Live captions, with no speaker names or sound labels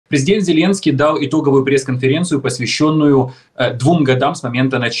президент Зеленский дал итоговую пресс-конференцию, посвященную 2 годам с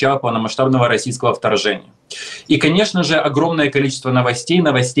момента начала полномасштабного российского вторжения. И, конечно же, огромное количество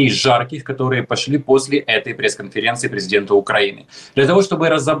новостей жарких, которые пошли после этой пресс-конференции президента Украины. Для того, чтобы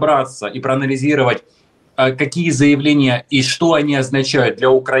разобраться и проанализировать, какие заявления и что они означают для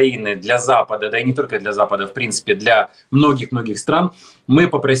Украины, для Запада, да и не только для Запада, в принципе, для многих-многих стран, мы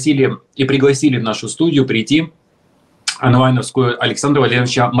попросили и пригласили в нашу студию прийти онлайновскую Александра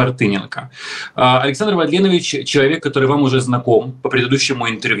Владимировича Мартыненко. Александр Владимирович — человек, который вам уже знаком по предыдущему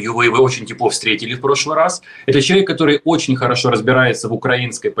интервью, вы его очень тепло встретили в прошлый раз. Это человек, который очень хорошо разбирается в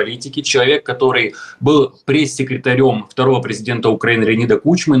украинской политике, человек, который был пресс-секретарем второго президента Украины Леонида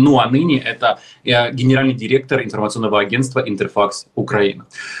Кучмы, ну а ныне это генеральный директор информационного агентства «Интерфакс-Україна».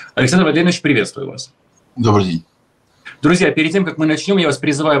 Александр Владимирович, приветствую вас. Добрый день. Друзья, перед тем, как мы начнем, я вас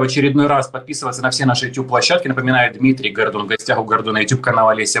призываю в очередной раз подписываться на все наши YouTube-площадки. Напоминаю, Дмитрий Гордон в гостях у Гордона, YouTube-канал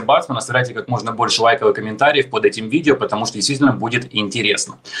Олеся Бацмана. Оставляйте как можно больше лайков и комментариев под этим видео, потому что действительно будет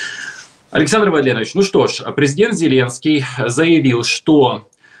интересно. Александр Владимирович, ну что ж, президент Зеленский заявил, что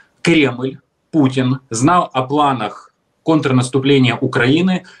Кремль, Путин знал о планах контрнаступления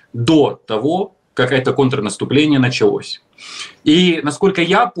Украины до того, как это контрнаступление началось. И, насколько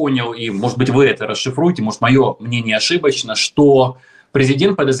я понял, и, может быть, вы это расшифруете, может, мое мнение ошибочно, что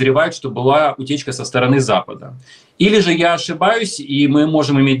президент подозревает, что была утечка со стороны Запада. Или же я ошибаюсь, и мы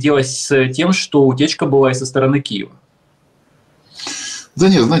можем иметь дело с тем, что утечка была и со стороны Киева? Да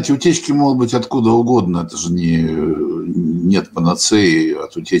нет, знаете, утечки могут быть откуда угодно. Это же нет панацеи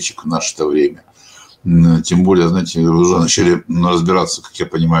от утечек в наше-то время. Тем более, знаете, вы уже начали разбираться, как я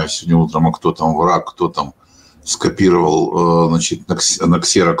понимаю, сегодня утром, а кто там враг, кто там скопировал, значит, на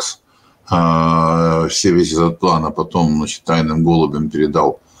ксерокс весь этот план, а потом, значит, тайным голубем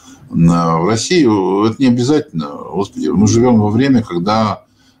передал в Россию. Это не обязательно. Господи, мы живем во время, когда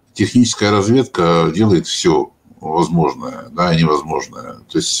техническая разведка делает все возможное, да, и невозможное.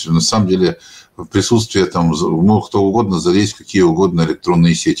 То есть, на самом деле, в присутствии там мог кто угодно залезть в какие угодно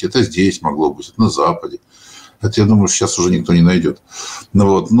электронные сети. Это здесь могло быть, это на Западе. Это, я думаю, сейчас уже никто не найдет.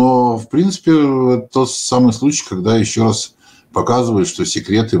 Но, в принципе, это тот самый случай, когда еще раз показывает, что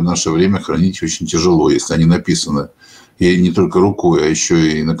секреты в наше время хранить очень тяжело. Если они написаны и не только рукой, а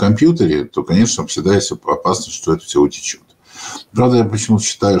еще и на компьютере, то, конечно, всегда есть опасность, что это все утечет. Правда, я почему-то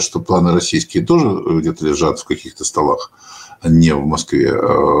считаю, что планы российские тоже где-то лежат в каких-то столах, не в Москве.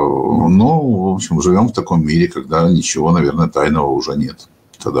 Но, в общем, живем в таком мире, когда ничего, наверное, тайного уже нет.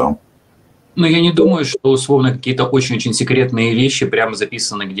 Тогда... Но я не думаю, что условно какие-то очень-очень секретные вещи прямо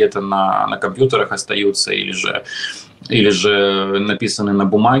записаны где-то на компьютерах остаются или же написаны на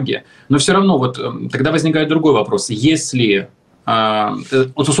бумаге. Но все равно вот тогда возникает другой вопрос. Если,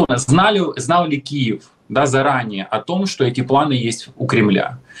 вот условно, знал ли Киев, да, заранее о том, что эти планы есть у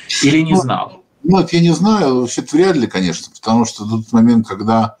Кремля, или не знал? Ну, это я не знаю, вообще-то вряд ли, конечно, потому что в тот момент,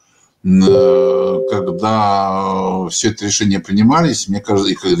 когда все это решения принимались, мне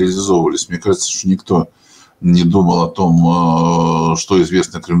кажется, их реализовывались, мне кажется, что никто не думал о том, что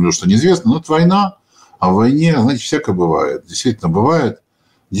известно Кремлю, что неизвестно. Но это война, а в войне, знаете, всякое бывает. Действительно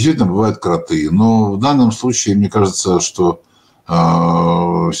бывают кроты. Но в данном случае, мне кажется, что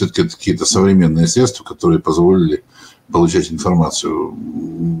все-таки это какие-то современные средства, которые позволили получать информацию.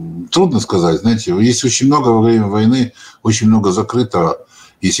 Трудно сказать, знаете, есть очень много во время войны, очень много закрытого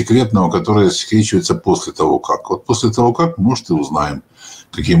и секретного, которое секречивается после того, как. Вот после того, как, может, и узнаем,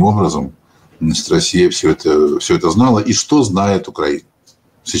 каким образом, значит, Россия все это знала и что знает Украина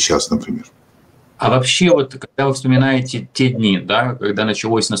сейчас, например. А вообще, вот когда вы вспоминаете те дни, да, когда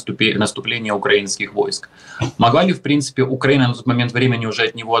началось наступление украинских войск, могла ли, в принципе, Украина на тот момент времени уже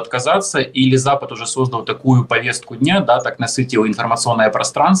от него отказаться, или Запад уже создал такую повестку дня, да, так насытил информационное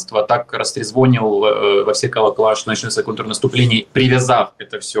пространство, так растрезвонил во все колокола, что начнется контрнаступление, привязав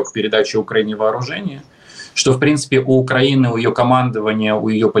это все к передаче Украине вооружения, что, в принципе, у Украины, у ее командования, у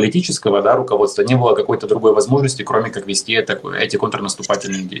ее политического, да, руководства не было какой-то другой возможности, кроме как вести эти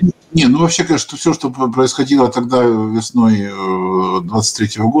контрнаступательные действия? Не, ну вообще, конечно, все, что происходило тогда весной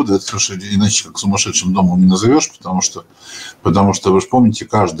 23-го года, это что иначе как сумасшедшим домом не назовешь, потому что вы же помните,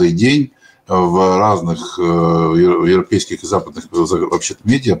 каждый день в разных европейских и западных вообще-то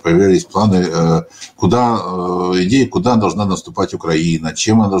медиа появлялись планы, идеи, куда должна наступать Украина,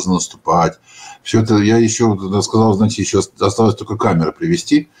 чем она должна наступать. Все это я еще сказал, знаете, еще осталось только камеры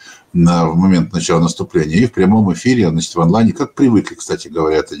привести в момент начала наступления и в прямом эфире, значит, в онлайне, как привыкли, кстати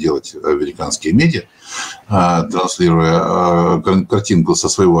говоря, это делать американские медиа, транслируя картинку со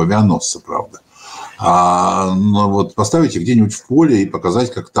своего авианосца, правда. Но вот поставить их где-нибудь в поле и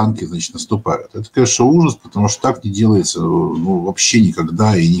показать, как танки, значит, наступают. Это, конечно, ужас, потому что так не делается вообще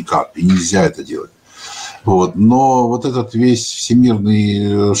никогда и никак. И нельзя это делать. Вот. Но вот этот весь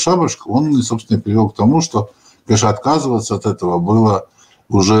всемирный шабаш, он, собственно, привел к тому, что, конечно, отказываться от этого было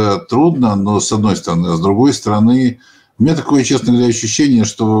уже трудно, но с одной стороны. А с другой стороны, у меня такое, честно говоря, ощущение,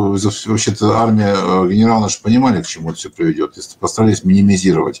 что вообще-то армия, генералы наши понимали, к чему это все приведет, и постарались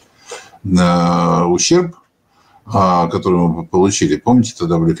минимизировать ущерб, который мы получили. Помните,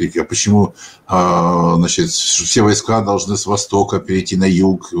 тогда были крики, а почему, значит, все войска должны с востока перейти на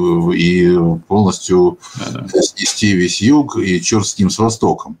юг и полностью снести весь юг, и черт с ним, с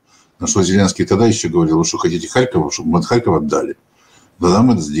востоком. На что Зеленский тогда еще говорил, что хотите Харьков, чтобы мы Харьков отдали. Да,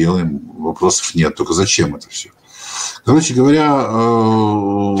 мы это сделаем, вопросов нет, только зачем это все? Короче говоря,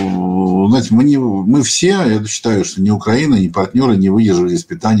 знаете, мы все, я считаю, что ни Украина, ни партнеры не выдержали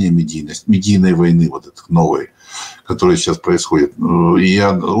испытания медийной войны, вот этой новой, которая сейчас происходит. И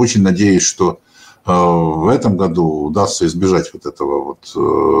я очень надеюсь, что в этом году удастся избежать вот этого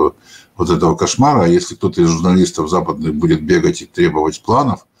кошмара. А если кто-то из журналистов западных будет бегать и требовать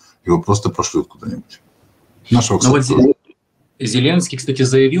планов, его просто пошлют куда-нибудь. Зеленский, кстати,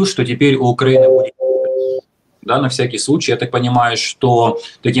 заявил, что теперь у Украины будет... Да, на всякий случай. Я так понимаю, что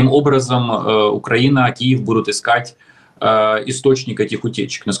таким образом Украина, Киев будут искать источник этих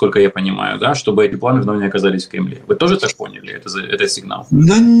утечек, насколько я понимаю, да, чтобы эти планы вновь не оказались в Кремле. Вы тоже так поняли? Это сигнал?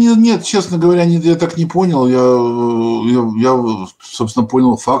 Да нет, честно говоря, я так не понял. Я, собственно,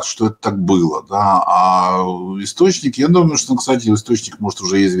 понял факт, что это так было. Да. А источник, я думаю, что, кстати, источник может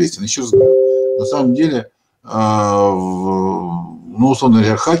уже известен. Еще раз говорю, на самом деле, условно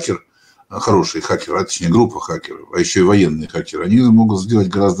говоря, хакер, хороший хакер, а точнее группа хакеров, а еще и военные хакеры, они могут сделать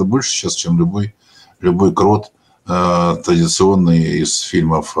гораздо больше сейчас, чем любой крот традиционный из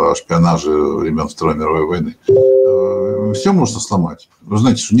фильмов о шпионаже времен Второй мировой войны. Все можно сломать. Вы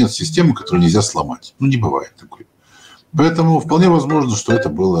знаете, что нет системы, которую нельзя сломать. Не бывает такой. Поэтому вполне возможно, что это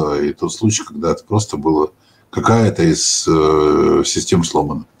было и тот случай, когда это просто было какая-то из систем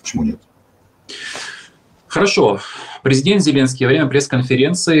сломана. Почему нет? Хорошо. Президент Зеленский во время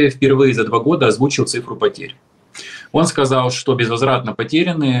пресс-конференции впервые за 2 года озвучил цифру потерь. Он сказал, что безвозвратно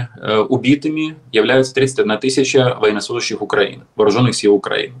потерянные, убитыми являются 31 тысяча военнослужащих Украины, вооруженных сил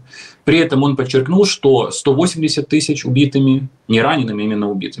Украины. При этом он подчеркнул, что 180 тысяч убитыми, не ранеными, именно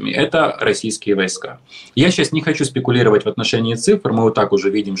убитыми, это российские войска. Я сейчас не хочу спекулировать в отношении цифр, мы вот так уже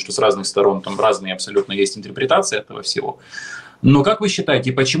видим, что с разных сторон там разные абсолютно есть интерпретации этого всего. Но как вы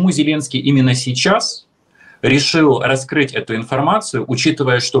считаете, почему Зеленский именно сейчас решил раскрыть эту информацию,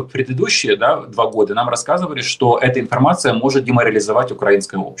 учитывая, что в предыдущие 2 года нам рассказывали, что эта информация может деморализовать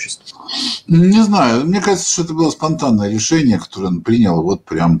украинское общество? Не знаю. Мне кажется, что это было спонтанное решение, которое он принял вот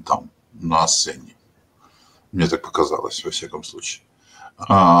прямо там, на сцене. Мне так показалось, во всяком случае.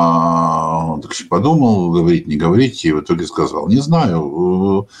 Он так подумал, говорить, не говорить, и в итоге сказал. Не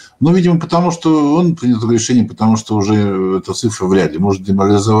знаю. Видимо, потому что он принял это решение, потому что уже эта цифра вряд ли может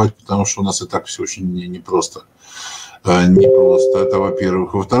деморализовать, потому что у нас и так все очень непросто. Это,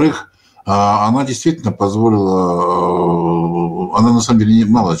 во-первых. Во-вторых, она действительно позволила... Она, на самом деле,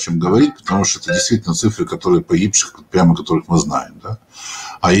 мало о чем говорит, потому что это действительно цифры, которые погибших, прямо которых мы знаем. Да?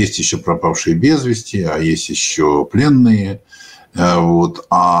 А есть еще пропавшие без вести, а есть еще пленные.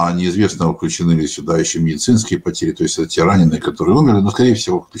 А неизвестно, включены ли сюда еще медицинские потери, то есть это те раненые, которые умерли, но, скорее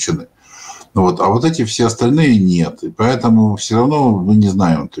всего, включены. А вот эти все остальные нет. И поэтому все равно мы не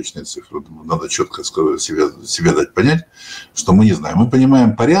знаем точные цифры. Надо четко себе дать понять, что мы не знаем. Мы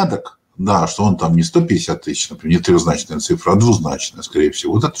понимаем порядок, да, что он там не 150 тысяч, например, не трехзначная цифра, а двузначная, скорее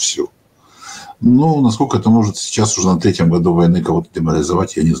всего. Вот это все. Насколько это может сейчас уже на 3-м году войны кого-то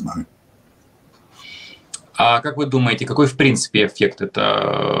деморализовать, я не знаю. А как вы думаете, какой в принципе эффект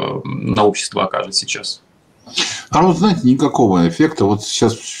это на общество окажет сейчас? Знаете, никакого эффекта. Вот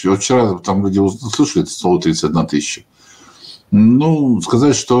сейчас, вчера там люди услышали 131 тысяча.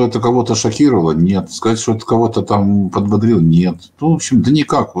 Сказать, что это кого-то шокировало, нет. Сказать, что это кого-то там подбодрило, нет. В общем, да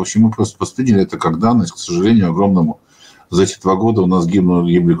никак. В общем, мы просто восприняли это как данность, к сожалению, огромному. За эти 2 года у нас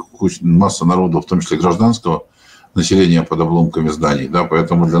гибли масса народу, в том числе гражданского населения под обломками зданий. Да?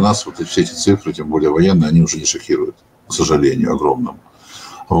 Поэтому для нас все эти цифры, тем более военные, они уже не шокируют, к сожалению, огромному.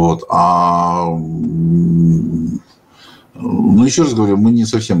 Еще раз говорю, мы не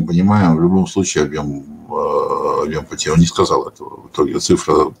совсем понимаем в любом случае объем потерь. Он не сказал этого. В итоге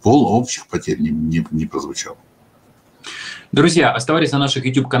цифра общих потерь не прозвучала. Друзья, оставайтесь на наших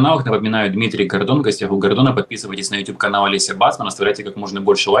YouTube-каналах. Напоминаю, Дмитрий Гордон, в гостях у Гордона. Подписывайтесь на YouTube-канал Олеся Бацман. Оставляйте как можно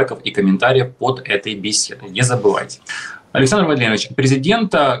больше лайков и комментариев под этой беседой. Не забывайте. Александр Владимирович,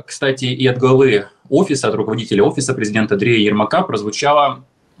 президента, кстати, и от главы офиса, от руководителя офиса президента Андрея Ермака прозвучала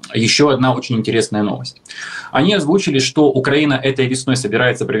еще одна очень интересная новость. Они озвучили, что Украина этой весной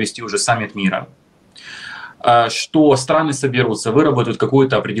собирается провести уже саммит мира, что страны соберутся, выработают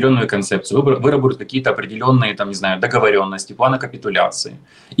какую-то определенную концепцию, выработают какие-то определенные, там, не знаю, договоренности, планы капитуляции.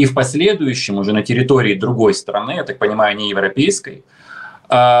 И в последующем уже на территории другой страны, я так понимаю, не европейской,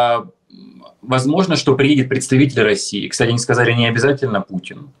 возможно, что приедет представитель России. Кстати, они сказали, не обязательно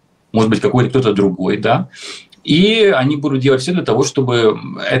Путин, может быть, какой-то кто-то другой, да. И они будут делать все для того, чтобы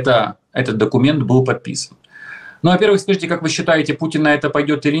этот документ был подписан. Ну, во-первых, скажите, как вы считаете, Путин на это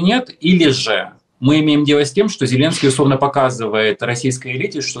пойдет или нет? Или же мы имеем дело с тем, что Зеленский условно показывает российской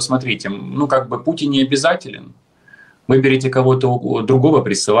элите, что, смотрите, ну, как бы Путин не обязателен. Выберите кого-то другого,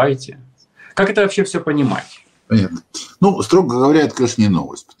 присылайте. Как это вообще все понимать? Понятно. Ну, строго говоря, это, конечно, не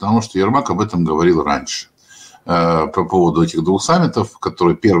новость, потому что Ермак об этом говорил раньше. По поводу этих двух саммитов,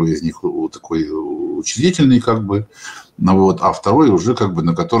 которые первый из них такой учредительный, как бы, вот, а второй уже, как бы,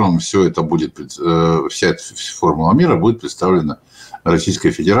 на котором все это будет, вся эта формула мира будет представлена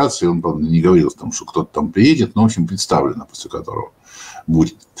Российской Федерации. Он, правда, не говорил, что кто-то там приедет, но, в общем, представлено, после которого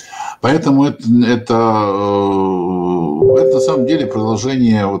будет. Поэтому это на самом деле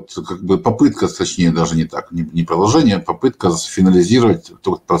продолжение, вот, как бы попытка, точнее, даже не так, не продолжение, а попытка финализировать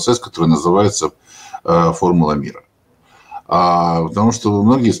тот процесс, который называется формула мира. Потому что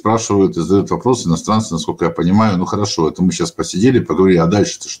многие спрашивают и задают вопросы, иностранцы, насколько я понимаю, ну хорошо, это мы сейчас посидели, поговорили, а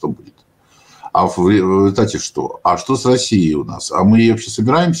дальше-то что будет? А в результате что? А что с Россией у нас? А мы вообще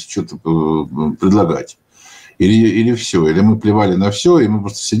собираемся что-то предлагать? Или все? Или мы плевали на все, и мы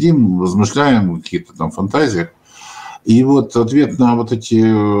просто сидим, размышляем в каких-то там фантазиях. И вот ответ на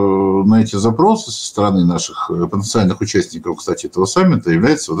эти запросы со стороны наших потенциальных участников, кстати, этого саммита,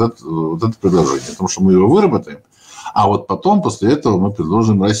 является вот это предложение. Потому что мы его выработаем, а вот потом, после этого, мы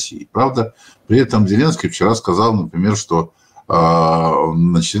предложим России. Правда, при этом Зеленский вчера сказал, например, что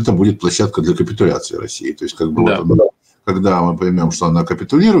значит, это будет площадка для капитуляции России. То есть, как бы, да. Вот, когда мы поймем, что она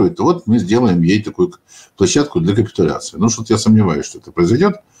капитулирует, то вот мы сделаем ей такую площадку для капитуляции. Ну, что-то я сомневаюсь, что это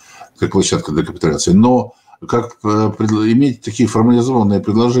произойдет, как площадка для капитуляции. Но как иметь такие формализованные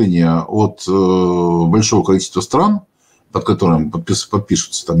предложения от большого количества стран, под которым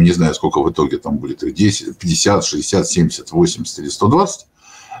подпишутся, там, не знаю, сколько в итоге там будет, их 10, 50, 60, 70, 80 или 120,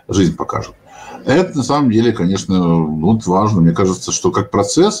 жизнь покажет. Это, на самом деле, конечно, вот важно. Мне кажется, что как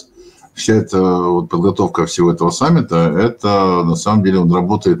процесс, вся эта вот подготовка всего этого саммита, это, на самом деле, он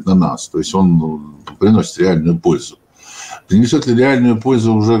работает на нас. То есть он приносит реальную пользу. Принесет ли реальную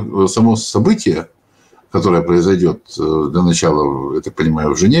пользу уже само событие, которое произойдет для начала, я так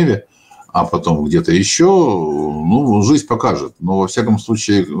понимаю, в Женеве, а потом где-то еще, ну, жизнь покажет. Но, во всяком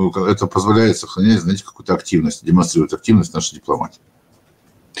случае, это позволяет сохранять, знаете, какую-то активность, демонстрировать активность нашей дипломатии.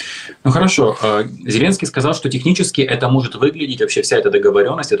 Ну хорошо, Зеленский сказал, что технически это может выглядеть, вообще вся эта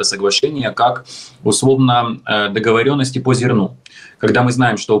договоренность, это соглашение, как условно договоренности по зерну. Когда мы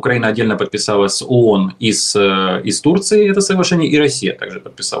знаем, что Украина отдельно подписала с ООН и с Турцией это соглашение, и Россия также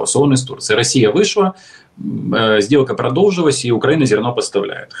подписала с ООН и с Турцией. Россия вышла, сделка продолжилась, и Украина зерно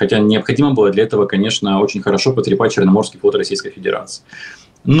поставляет. Хотя необходимо было для этого, конечно, очень хорошо потрепать Черноморский флот Российской Федерации.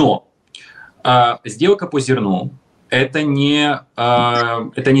 Но сделка по зерну это не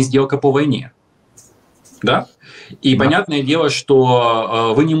сделка по войне. Да? И понятное дело,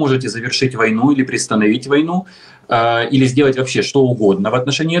 что вы не можете завершить войну или приостановить войну, или сделать вообще что угодно в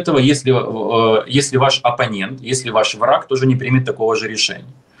отношении этого, если ваш оппонент, если ваш враг тоже не примет такого же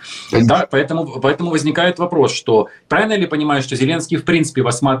решения. Да, поэтому возникает вопрос, что правильно ли понимаю, что Зеленский в принципе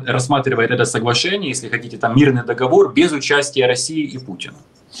рассматривает это соглашение, если хотите, там мирный договор без участия России и Путина?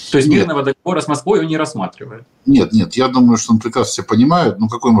 То есть мирного договора с Москвой он не рассматривает? Нет, я думаю, что он прекрасно все понимает. Ну,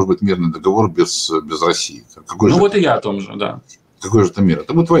 какой может быть мирный договор без России? Вот и я о том же, да. Какой же это мир?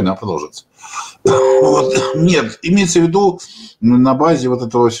 Это будет война продолжаться. Вот. Нет, имеется в виду на базе вот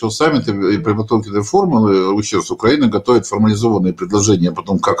этого всего саммита и при подготовке этой формулы, еще раз, Украина готовит формализованные предложения о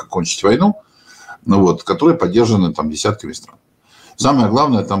том, как окончить войну, вот, которые поддержаны там десятками стран. Самое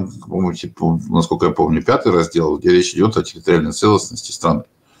главное, там, насколько я помню, 5-й раздел, где речь идет о территориальной целостности страны.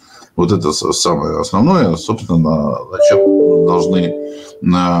 Вот это самое основное, собственно, на чем должны,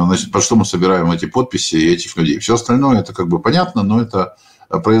 значит, по что мы собираем эти подписи этих людей. Все остальное это как бы понятно, но это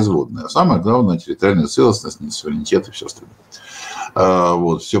производное. Самое главное — территориальная целостность, суверенитет и все остальное.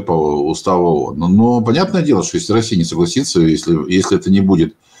 Вот, все по уставу ООН. Но понятное дело, что если Россия не согласится, если это не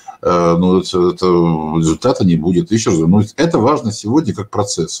будет, ну, это результата не будет. Еще раз говорю, ну, это важно сегодня как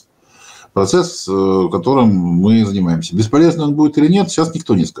процесс. Процесс, которым мы занимаемся. Бесполезно он будет или нет, сейчас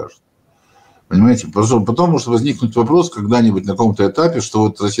никто не скажет. Понимаете? Потом может возникнуть вопрос когда-нибудь на каком-то этапе, что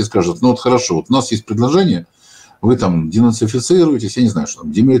вот Россия скажет, ну вот хорошо, вот у нас есть предложение, вы там денацифицируетесь, я не знаю, что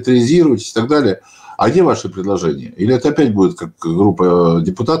там, демилитаризируетесь и так далее. А где ваши предложения? Или это опять будет как группа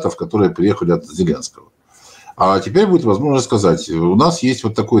депутатов, которые приехали от Зеленского? А теперь будет возможность сказать, у нас есть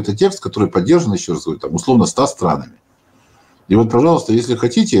вот такой-то текст, который поддержан, еще раз говорю, там, условно 100 странами. И вот, пожалуйста, если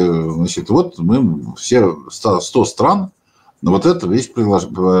хотите, значит, вот мы все 100 стран, вот эту вещь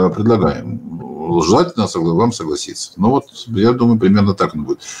предлагаем. Желательно вам согласиться. Ну вот, я думаю, примерно так оно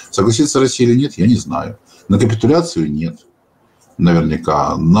будет. Согласится Россия или нет, я не знаю. На капитуляцию нет.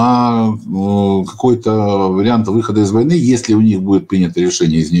 Наверняка. На какой-то вариант выхода из войны, если у них будет принято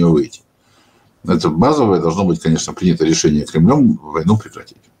решение из нее выйти. Это базовое должно быть, конечно, принято решение Кремлем войну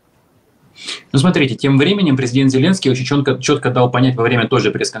прекратить. Ну, смотрите, тем временем президент Зеленский очень четко дал понять во время той же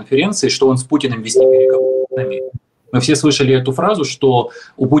пресс-конференции, что он с Путиным вести переговоры не намерен. Мы все слышали эту фразу, что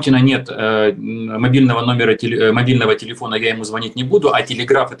у Путина нет мобильного телефона, я ему звонить не буду, а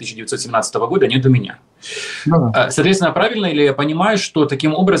телеграфа 1917 года нет у меня. Соответственно, правильно ли я понимаю, что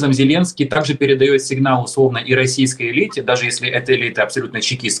таким образом Зеленский также передает сигнал условно и российской элите, даже если эта элита абсолютно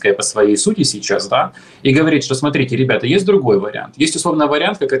чекистская по своей сути сейчас, да, и говорит, что смотрите, ребята, есть другой вариант. Есть условно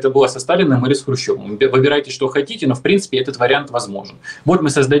вариант, как это было со Сталиным или с Хрущевым. Выбирайте, что хотите, но в принципе этот вариант возможен. Вот мы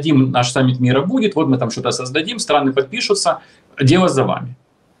создадим, наш саммит мира будет, вот мы там что-то создадим, страны подпишутся, дело за вами.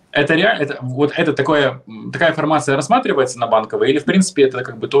 Это реально, такая информация рассматривается на Банковой или, в принципе, это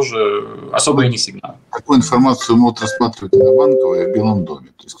как бы тоже особо и не сигнал? Такую информацию могут рассматривать и на Банковой, и в Белом доме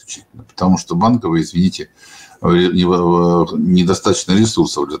исключительно. Потому что Банковой, извините, недостаточно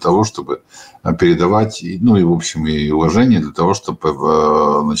ресурсов для того, чтобы передавать, ну и, в общем, и уважение для того, чтобы,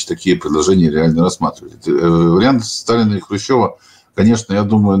 значит, такие предложения реально рассматривать. Вариант Сталина и Хрущева, конечно, я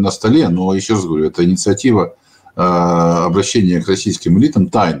думаю, на столе, но, еще раз говорю, это инициатива обращения к российским элитам,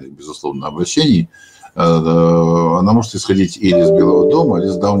 тайных, безусловно, обращений, она может исходить или из Белого дома, или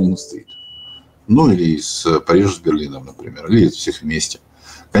из Даунинг-стрит. Ну, или из Парижа с Берлином, например, или из всех вместе.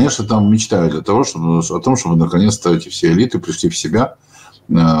 Конечно, там мечтают о том, чтобы наконец-то эти все элиты пришли в себя,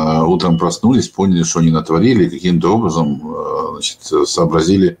 утром проснулись, поняли, что они натворили, и каким-то образом, значит,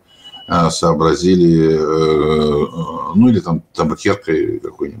 сообразили, ну, или там табакеркой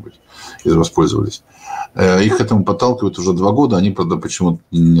какой-нибудь, и воспользовались. Их к этому подталкивают уже 2 года, они, правда, почему-то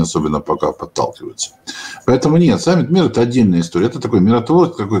не особенно пока подталкиваются. Поэтому нет, саммит мира – это отдельная история. Это такой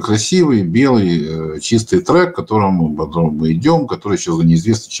миротворец, такой красивый, белый, чистый трек, к которому мы идем, который еще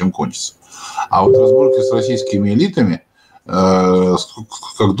неизвестно, чем кончится. А вот разборки с российскими элитами,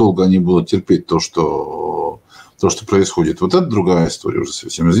 как долго они будут терпеть то, что происходит, вот это другая история уже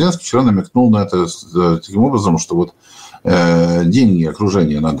совсем. Зеленский вчера намекнул на это таким образом, что вот деньги,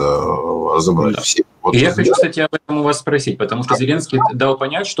 окружение надо разобрать. Да. Все. Вот я хочу, кстати, об этом у вас спросить, потому что Зеленский дал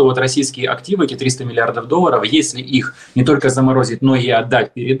понять, что вот российские активы, эти 300 миллиардов долларов, если их не только заморозить, но и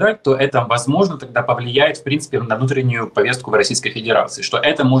отдать, передать, то это, возможно, тогда повлияет, в принципе, на внутреннюю повестку в Российской Федерации, что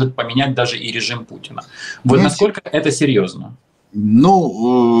это может поменять даже и режим Путина. Вот насколько это серьезно?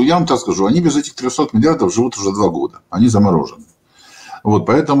 Ну, я вам так скажу, они без этих 300 миллиардов живут уже 2 года, они заморожены. Вот,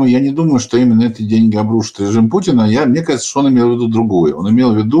 поэтому я не думаю, что именно эти деньги обрушат режим Путина. Мне кажется, что он имел в виду другое. Он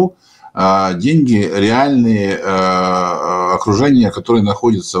имел в виду деньги, реальные окружения, которые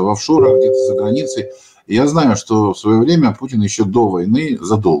находятся в офшорах, где-то за границей. И я знаю, что в свое время Путин еще до войны,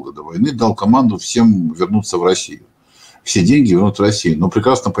 задолго до войны, дал команду всем вернуться в Россию. Все деньги вернут в Россию. Но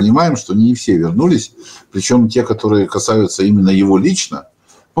прекрасно понимаем, что не все вернулись. Причем те, которые касаются именно его лично.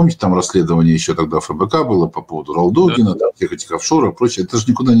 Помните, там расследование еще тогда ФБК было по поводу Ралдугина, да, всех этих офшоров и прочее. Это же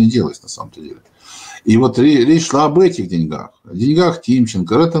никуда не делось на самом-то деле. И вот речь шла об этих деньгах. О деньгах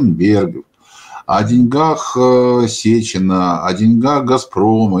Тимченко, Ротенбергов, о деньгах Сечина, о деньгах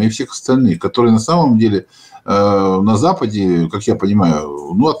Газпрома и всех остальных, которые на самом деле на Западе, как я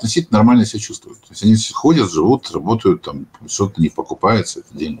понимаю, ну, относительно нормально себя чувствуют. То есть они ходят, живут, работают, там что-то у них покупается, это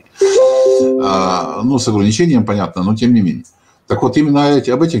деньги. Ну, с ограничением, понятно, но тем не менее. Так вот, именно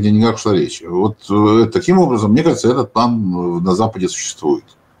об этих деньгах шла речь. Вот таким образом, мне кажется, этот план на Западе существует.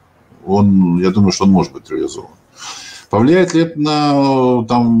 Я думаю, что он может быть реализован. Повлияет ли это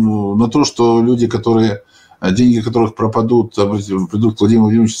на то, что люди, деньги которых пропадут, придут к Владимиру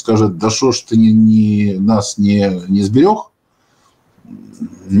Владимировичу и скажут, да что ж ты нас не сберег?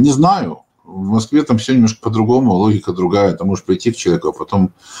 Не знаю. В Москве там все немножко по-другому, логика другая. Ты можешь прийти к человеку,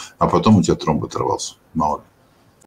 а потом у тебя тромб оторвался. Мало ли.